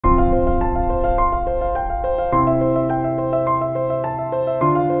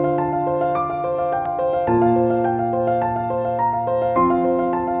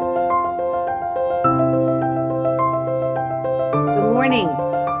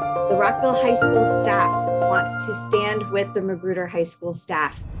The Rockville High School staff wants to stand with the Magruder High School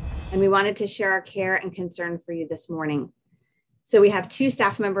staff, and we wanted to share our care and concern for you this morning. So we have two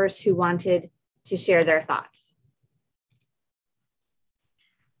staff members who wanted to share their thoughts.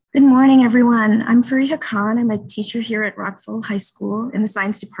 Good morning, everyone. I'm Fariha Khan. I'm a teacher here at Rockville High School in the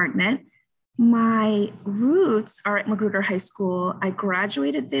science department. My roots are at Magruder High School. I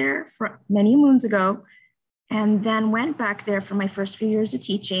graduated there for many moons ago and then went back there for my first few years of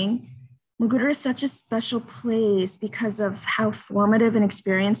teaching. Magruder is such a special place because of how formative an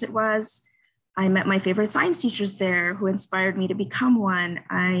experience it was. I met my favorite science teachers there who inspired me to become one.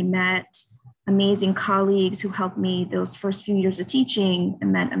 I met amazing colleagues who helped me those first few years of teaching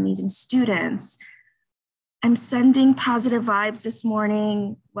and met amazing students. I'm sending positive vibes this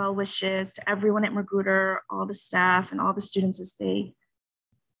morning, well wishes to everyone at Magruder, all the staff and all the students as they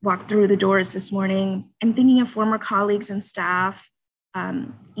walk through the doors this morning. I'm thinking of former colleagues and staff,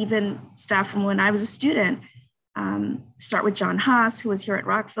 even staff from when I was a student. Start with John Haas, who was here at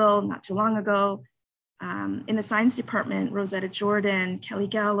Rockville not too long ago. In the science department, Rosetta Jordan, Kelly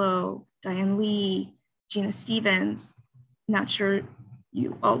Gallo, Diane Lee, Gina Stevens. Not sure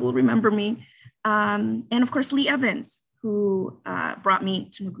you all will remember me. And of course, Lee Evans, who brought me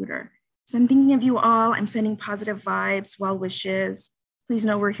to Magruder. So I'm thinking of you all. I'm sending positive vibes, well wishes. Please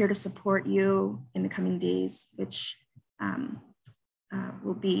know we're here to support you in the coming days, which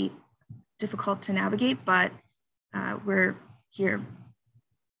will be difficult to navigate, but we're here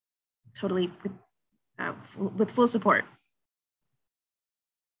totally with full support.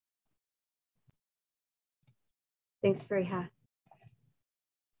 Thanks, Fariha.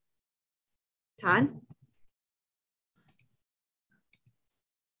 Todd?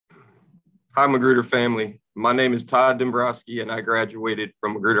 Hi, Magruder family. My name is Todd Dombrowski, and I graduated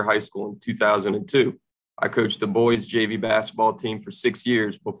from Magruder High School in 2002. I coached the boys JV basketball team for 6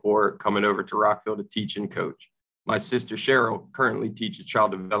 years before coming over to Rockville to teach and coach. My sister Cheryl currently teaches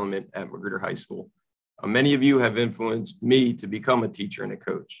child development at Magruder High School. Many of you have influenced me to become a teacher and a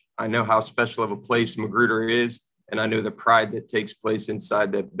coach. I know how special of a place Magruder is, and I know the pride that takes place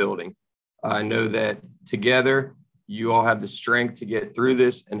inside that building. I know that together, you all have the strength to get through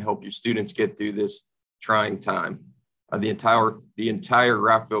this and help your students get through this trying time. The entire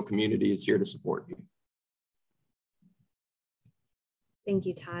Rockville community is here to support you. Thank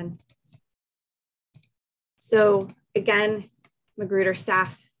you, Todd. So again, Magruder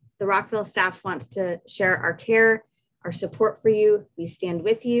staff, the Rockville staff wants to share our care, our support for you. We stand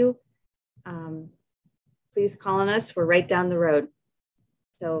with you. Please call on us. We're right down the road.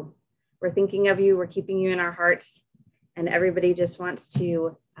 So we're thinking of you. We're keeping you in our hearts. And everybody just wanted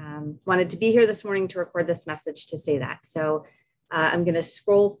to be here this morning to record this message to say that. So I'm going to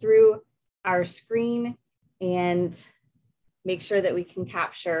scroll through our screen and make sure that we can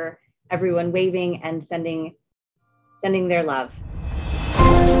capture everyone waving and sending their love.